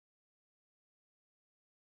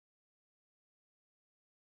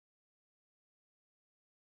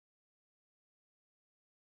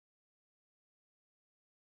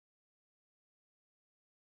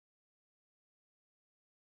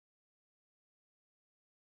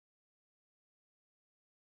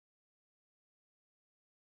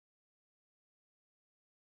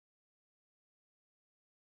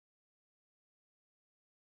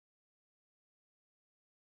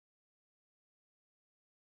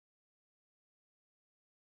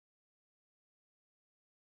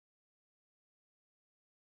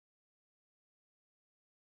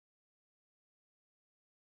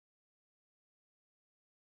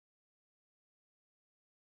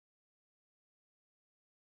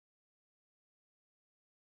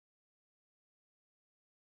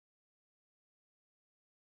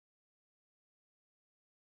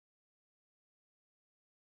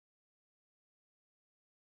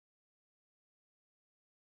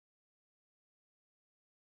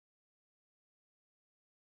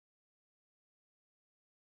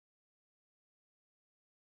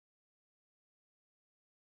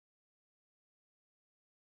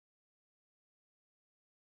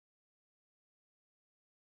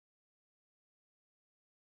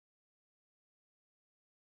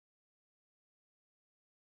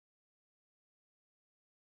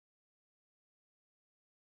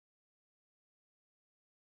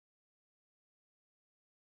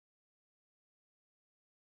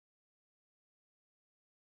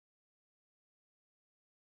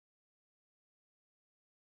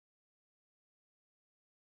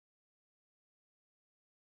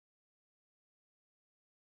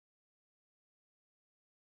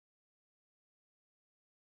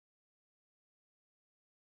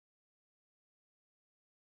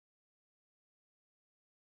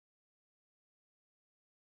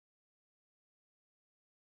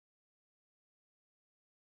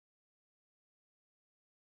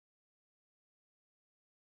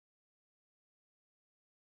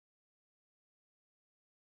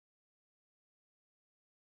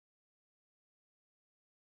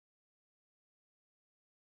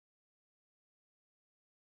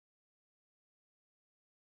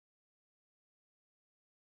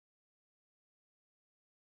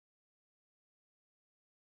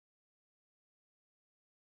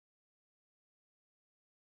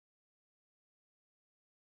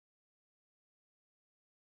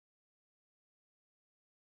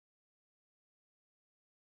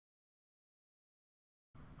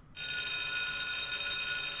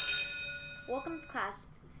class.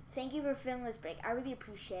 Thank you for filling this break. I really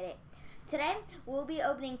appreciate it. Today, we'll be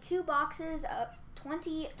opening 2 boxes of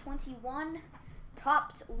 2021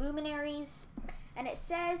 Topps Luminaries. And it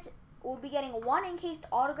says we'll be getting 1 encased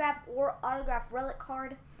autograph or autograph relic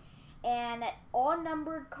card. And all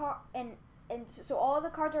numbered card so all the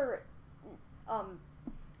cards are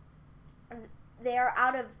they are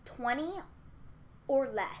out of 20 or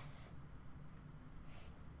less.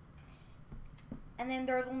 And then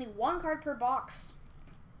there's only 1 card per box.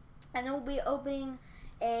 And then we'll be opening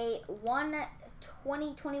a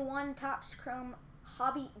 2021 Topps Chrome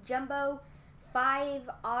Hobby Jumbo, 5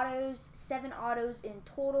 autos, 7 autos in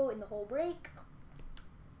total in the whole break.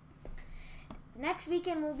 Next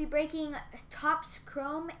weekend we'll be breaking Topps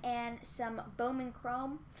Chrome and some Bowman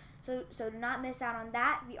Chrome. So do not miss out on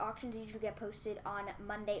that. The auctions usually get posted on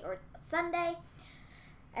Monday or Sunday.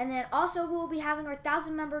 And then also we'll be having our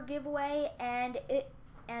 1,000 member giveaway, and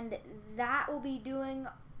that will be doing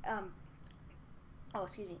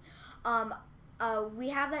we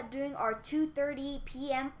have that during our 2:30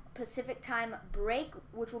 p.m. Pacific time break,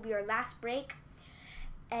 which will be our last break.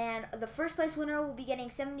 And the first place winner will be getting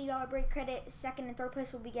 $70 break credit. Second and third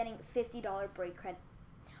place will be getting $50 break credit.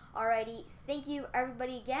 Alrighty, thank you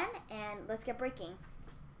everybody again, and let's get breaking.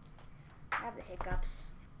 I have the hiccups.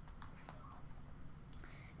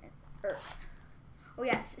 Oh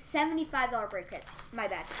yes, $75 break credit. My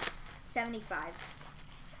bad. 75.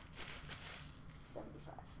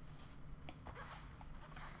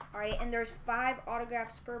 Alright, and there's 5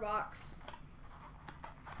 autographs per box.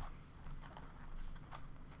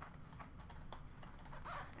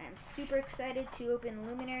 I am super excited to open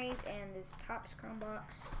Luminaries and this Topps Chrome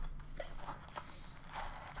box.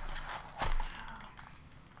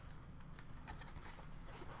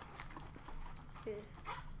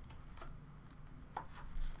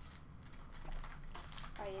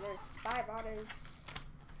 Alright, there's 5 autos.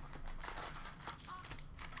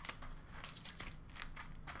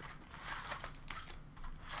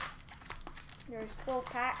 There's 12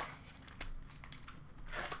 packs.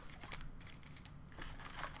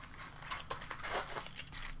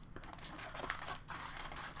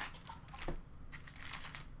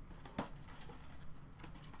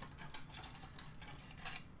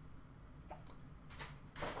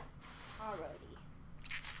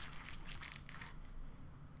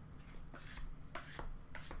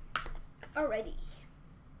 Alrighty.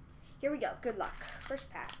 Here we go. Good luck. First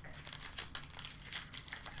pack.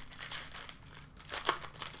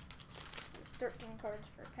 There's 13 cards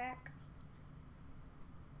per pack.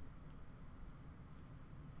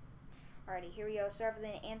 Alrighty, here we go. Start with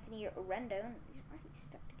an Anthony Rendon. These might be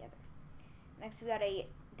stuck together. Next we got a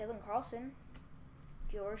Dylan Carlson.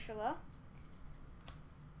 Giorgiola.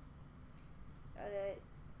 Got a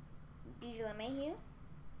DJ LeMahieu.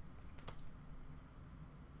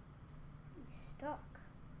 He's stuck.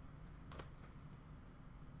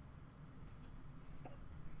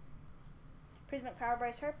 Prismatic Power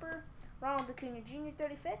Bryce Harper. Ronald Acuna Jr.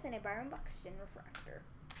 35th, and a Byron Buxton refractor.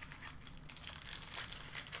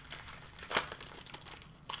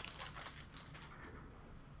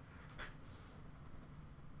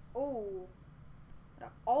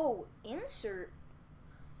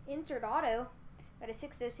 Insert auto. Got a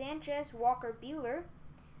Sixto Sanchez, Walker Buehler,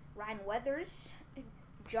 Ryan Weathers,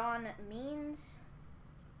 John Means,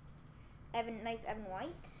 Evan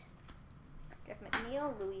White, Jeff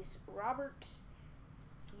McNeil, Luis Robert,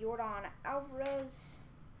 Jordan Alvarez,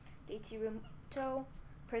 JT Realmuto,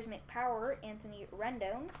 Prismatic Power, Anthony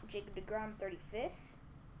Rendon, Jacob deGrom 35th,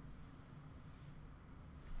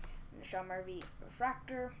 and the Sean Murphy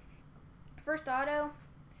refractor. First auto,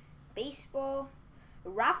 baseball,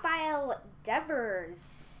 Rafael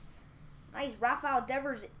Devers. Nice Rafael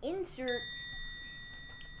Devers insert.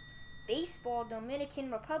 Baseball,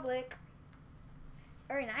 Dominican Republic.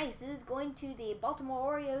 Very nice. This is going to the Baltimore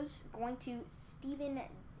Orioles, going to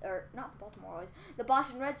not the Baltimore Orioles, the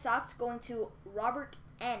Boston Red Sox, going to Robert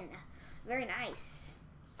N. Very nice.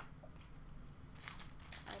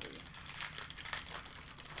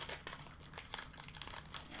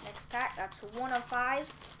 Next pack, that's 1 of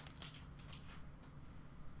 5.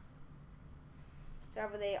 So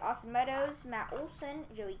over the Austin Meadows, Matt Olson,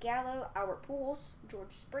 Joey Gallo, Albert Pujols,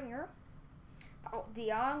 George Springer, Paul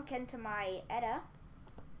DeJong, Kenta Maeda,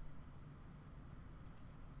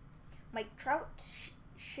 Mike Trout,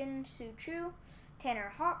 Shin Soo Choo,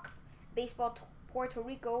 Tanner Houck, Baseball Puerto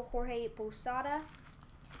Rico, Jorge Posada,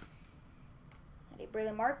 and a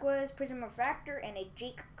Braylon Marquez Prism Refractor, and a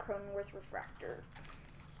Jake Cronenworth Refractor.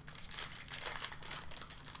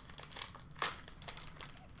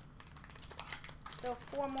 Still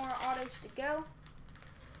 4 more autos to go.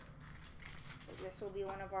 This will be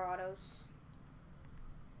one of our autos.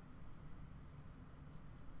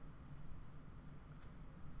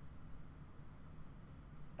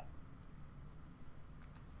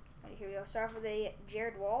 Right, here we go. Start with a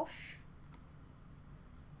Jared Walsh,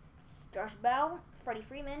 Josh Bell, Freddie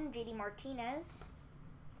Freeman, JD Martinez,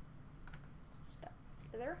 stop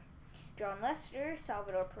there. John Lester,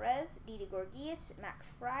 Salvador Perez, Didi Gorgias,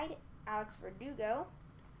 Max Fried, Alex Verdugo,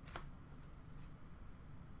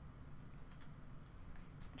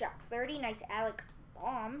 Jack 30, nice Alec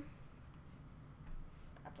Baum.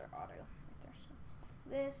 That's our auto right there. So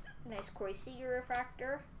this nice Corey Seager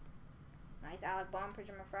refractor, nice Alec Baum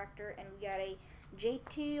Prism refractor, and we got a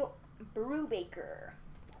JT Brubaker.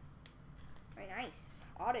 Very nice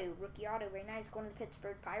auto, rookie auto, very nice. Going to the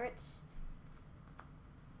Pittsburgh Pirates.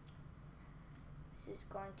 This is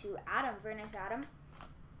going to Adam, very nice Adam.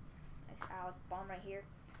 Nice Alec Baum right here.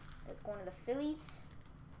 That's going to the Phillies.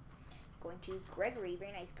 Going to Gregory,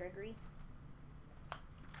 very nice Gregory.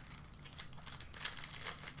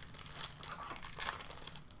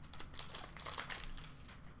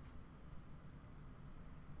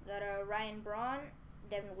 Got a Ryan Braun,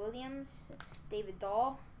 Devin Williams, David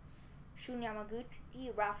Dahl, Shun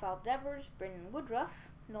Yamaguchi, Rafael Devers, Brendan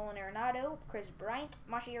Woodruff, Nolan Arenado, Chris Bryant,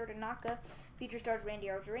 Masahiro Tanaka, feature stars Randy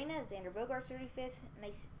Arozarena, Xander Bogaerts 35th.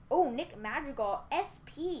 Nice. Oh, Nick Madrigal,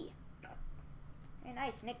 SP. Very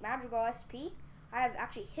nice. Nick Madrigal, SP. I have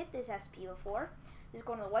actually hit this SP before. This is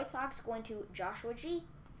going to the White Sox, going to Joshua G.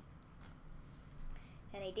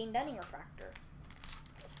 And a Dane Dunning refractor.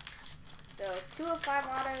 So 2 of 5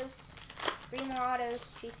 autos, 3 more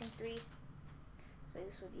autos, chasing 3. So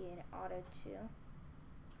this would be an auto 2.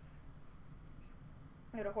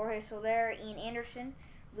 Go to Jorge Soler, Ian Anderson,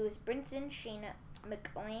 Lewis Brinson, Shane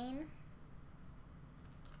McLean,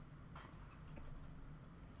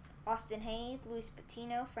 Austin Hayes, Luis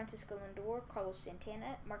Patino, Francisco Lindor, Carlos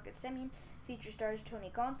Santana, Marcus Semien, feature stars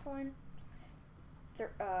Tony Gonsolin,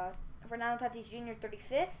 Fernando Tatis Jr.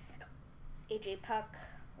 35th, AJ Puck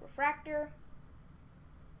refractor.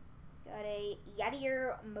 Got a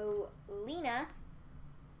Yadier Molina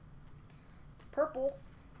purple.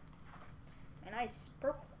 A nice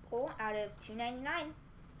purple out of 299.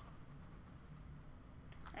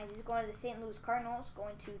 Nice. He's going to the St. Louis Cardinals.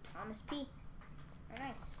 Going to Thomas P. Very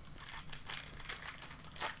nice.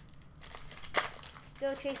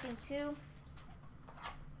 Still chasing 2.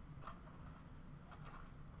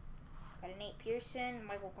 Got a Nate Pearson,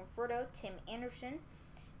 Michael Conforto, Tim Anderson,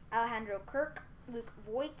 Alejandro Kirk, Luke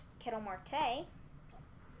Voigt, Ketel Marte,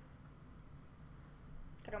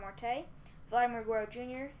 Vladimir Guerrero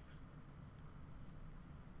Jr.,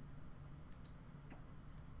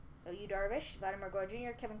 Yu Darvish, Vladimir Guerrero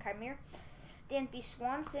Jr., Kevin Kiermaier, Dansby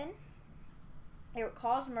Swanson, Eric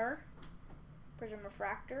Hosmer, Prism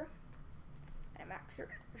refractor, and a Max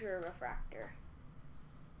Scherzer refractor.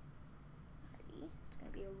 Alrighty, it's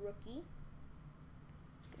gonna be a rookie.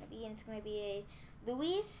 It's gonna be a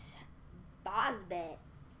Luis Bosbet.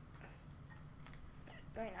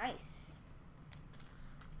 Very nice.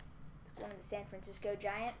 It's going to the San Francisco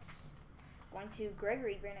Giants. Going to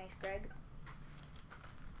Gregory. Very nice, Greg.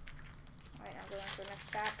 Alright, I'm going for the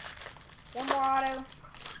next pack. One more auto.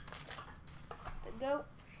 Good go.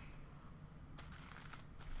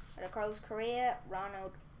 Carlos Correa,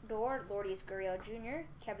 Ronald Dor, Lourdes Gurriel Jr.,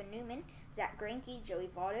 Kevin Newman, Zach Greinke, Joey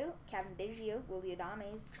Votto, Kevin Biggio, Willie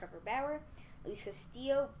Adames, Trevor Bauer, Luis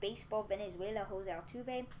Castillo, Baseball Venezuela, Jose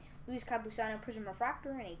Altuve, Luis Cabusano, Prism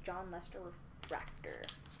refractor, and a John Lester refractor.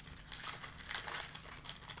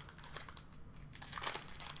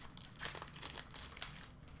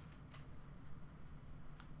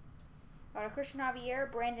 Christian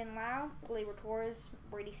Javier, Brandon Lau, Gleyber Torres,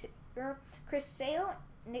 Brady Singer, Chris Sale,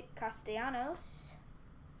 Nick Castellanos,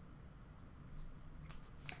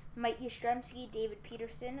 Mike Yastrzemski, David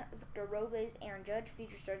Peterson, Victor Robles, Aaron Judge,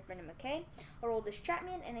 feature stars Brendan McKay, Aroldis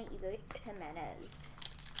Chapman, and a Eloy Jimenez.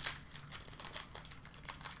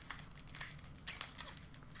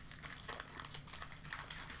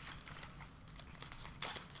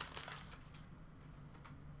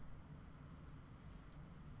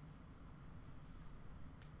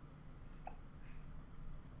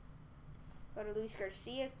 Go to Luis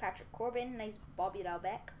Garcia, Patrick Corbin, nice Bobby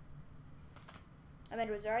Dalbec, Ahmed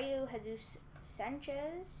Rosario, Jesus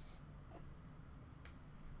Sanchez,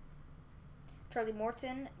 Charlie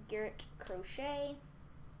Morton, Garrett Crochet.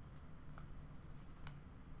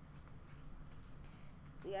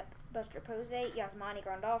 We got Buster Posey, Yasmani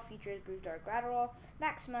Grandal, features Bruce Dark Gratterall,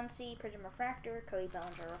 Max Muncy, Prism Refractor, Cody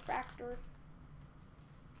Bellinger Refractor.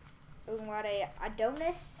 We got a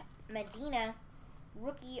Adonis Medina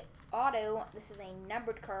rookie auto. This is a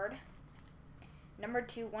numbered card. Number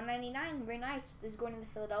 2, 199. Very nice. This is going to the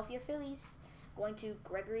Philadelphia Phillies. Going to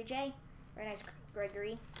Gregory J. Very nice,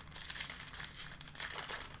 Gregory.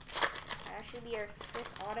 That should be our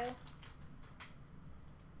 5th auto.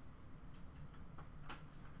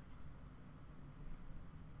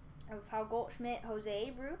 Of Paul Goldschmidt,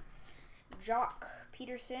 Jose Abreu, Jock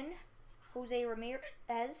Peterson, Jose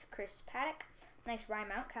Ramirez, Chris Paddock. Nice Ryan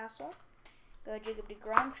Mountcastle. Go Jacob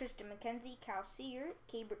deGrom, Tristan McKenzie, Cal Seager,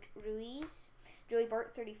 Keibert Ruiz, Joey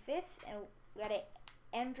Bart 35th, and we got an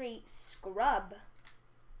Andre Scrub.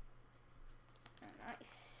 Oh,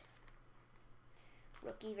 nice.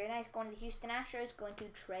 Rookie, very nice. Going to the Houston Astros, going to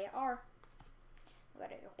Trey R. We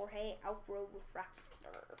got a Jorge Alfaro Refractor.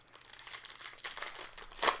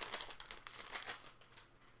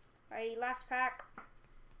 Alrighty, last pack.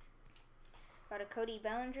 Got a Cody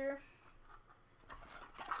Bellinger.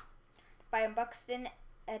 Byron Buxton,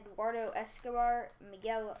 Eduardo Escobar,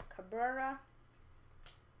 Miguel Cabrera,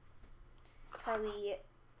 Charlie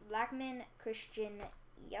Blackmon, Christian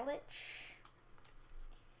Yelich,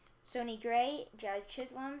 Sonny Gray, Jazz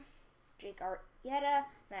Chisholm, Jake Arrieta,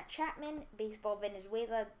 Matt Chapman, Baseball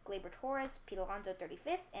Venezuela, Gleyber Torres, Pete Alonso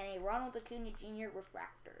 35th, and a Ronald Acuna Jr.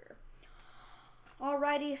 Refractor.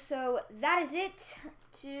 Alrighty, so that is it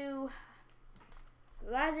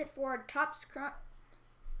for our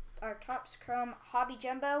Topps Chrome Hobby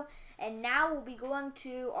Jumbo, and now we'll be going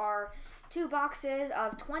to our 2 boxes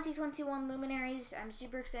of 2021 Luminaries. I'm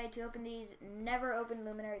super excited to open these. Never opened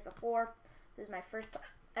Luminaries before. This is my first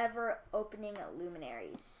ever opening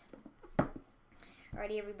Luminaries.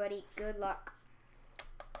 Alrighty, everybody, good luck.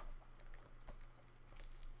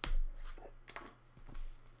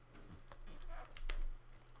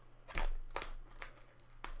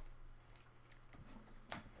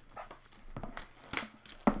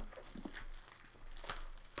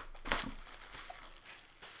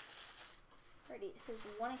 This is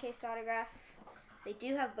 1 encased autograph. They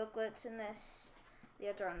do have booklets in this. The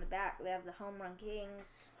others are on the back. They have the Home Run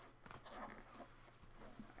Kings.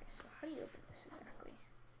 Alright, so how do you open this exactly?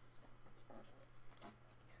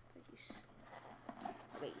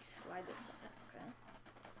 Wait, you slide this in.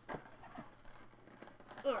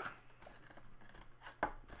 Okay. Ugh.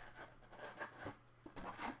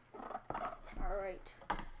 Alright.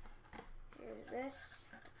 Here's this.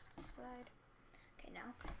 Let's just slide. Okay,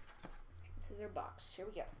 now. This is our box. Here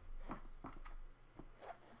we go.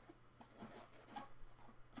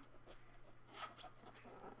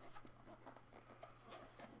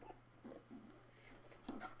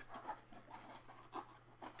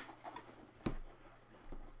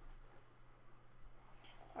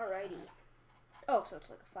 Alrighty. Oh, so it's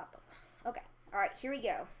like a flat book. Okay. Alright, here we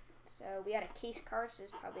go. So we got a case card. So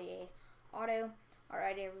this is probably a auto.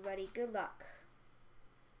 Alright, everybody. Good luck.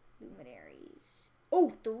 Luminaries. Oh,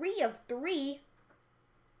 3 of 3.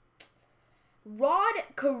 Rod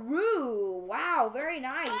Carew. Wow, very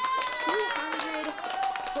nice. 200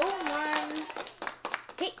 home run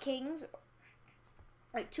hit kings.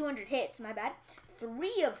 Like 200 hits, my bad.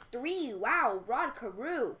 3 of 3. Wow, Rod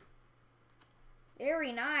Carew.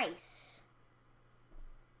 Very nice.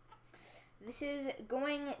 This is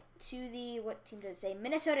going to the, what team does it say?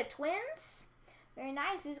 Minnesota Twins. Very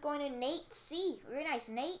nice. This is going to Nate C. Very nice,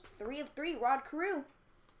 Nate. 3 of 3, Rod Carew.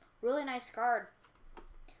 Really nice card.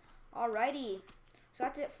 Alrighty. So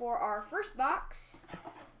that's it for our first box.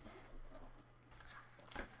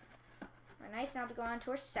 Very nice. Now to go on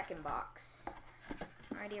to our second box.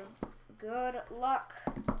 Alrighty. Good luck.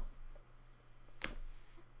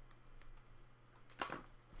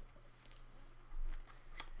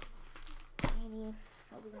 Maybe.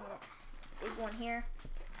 Hope we can get a big one here.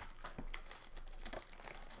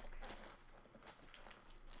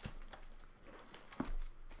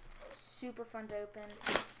 Super fun to open.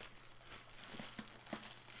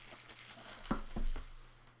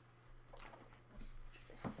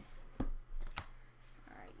 This.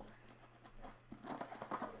 Alrighty.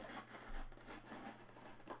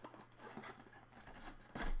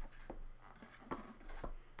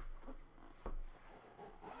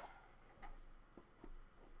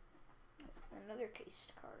 Another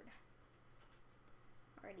cased card.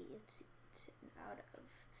 Alrighty, it's out of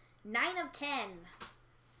 9 of 10.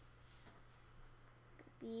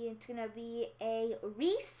 It's going to be a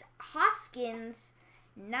Reese Hoskins,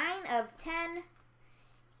 9 of 10,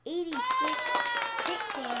 86 hit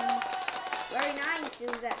kings. Very nice.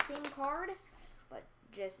 It was that same card, but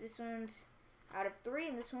just this one's out of 3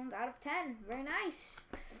 and this one's out of 10. Very nice.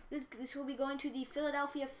 This will be going to the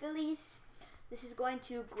Philadelphia Phillies. This is going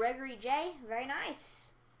to Gregory J. Very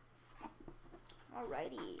nice.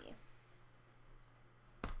 Alrighty.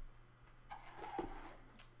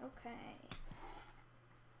 Okay.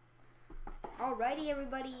 Alrighty,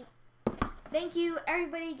 everybody. Thank you,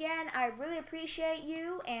 everybody, again. I really appreciate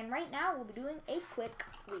you. And right now, we'll be doing a quick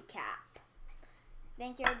recap.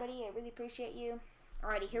 Thank you, everybody. I really appreciate you.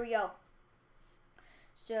 Alrighty, here we go.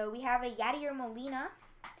 So we have a Yadier Molina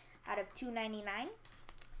out of $2.99.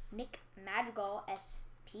 Nick Madrigal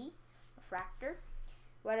SP Refractor.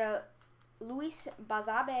 We had a Luis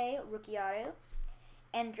Bazabe Rookie Auto.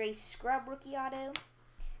 Andre Scrub Rookie Auto.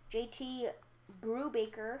 JT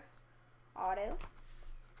Brubaker Auto.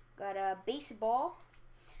 Got a Baseball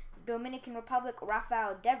Dominican Republic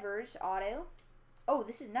Rafael Devers Auto. Oh,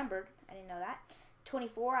 this is numbered. I didn't know that.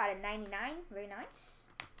 24 out of 99. Very nice.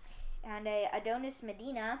 And a Adonis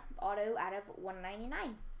Medina Auto out of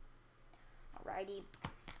 199. Alrighty.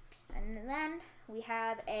 And then we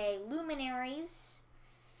have a Luminaries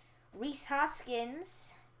Reese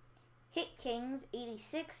Hoskins Hit Kings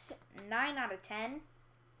 86, 9 out of 10.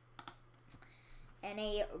 And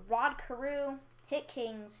a Rod Carew Hit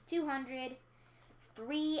Kings 200,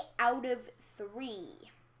 3 out of 3.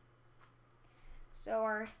 So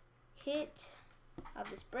our hit of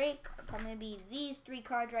this break are probably going to be these 3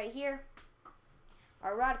 cards right here.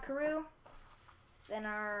 Our Rod Carew, then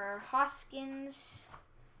our Hoskins,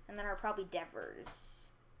 and then our probably Devers.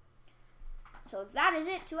 So that is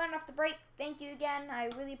it to end off the break. Thank you again. I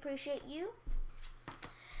really appreciate you.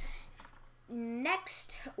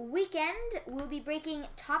 Next weekend, we'll be breaking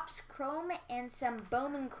Topps Chrome and some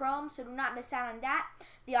Bowman Chrome, so do not miss out on that.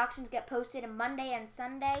 The auctions get posted on Monday and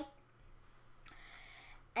Sunday.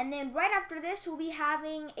 And then right after this, we'll be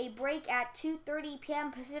having a break at 2:30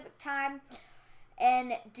 p.m. Pacific time.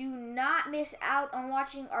 And do not miss out on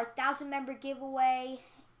watching our 1,000-member giveaway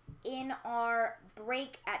in our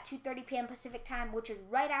break at 2:30 p.m. Pacific time, which is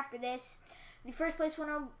right after this. The first place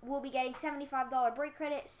winner will be getting $75 break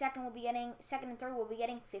credit. Second and third will be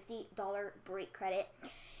getting $50 break credit.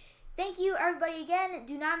 Thank you, everybody, again.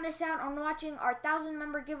 Do not miss out on watching our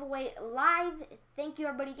 1,000-member giveaway live. Thank you,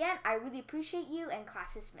 everybody, again. I really appreciate you, and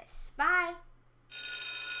class dismissed. Bye.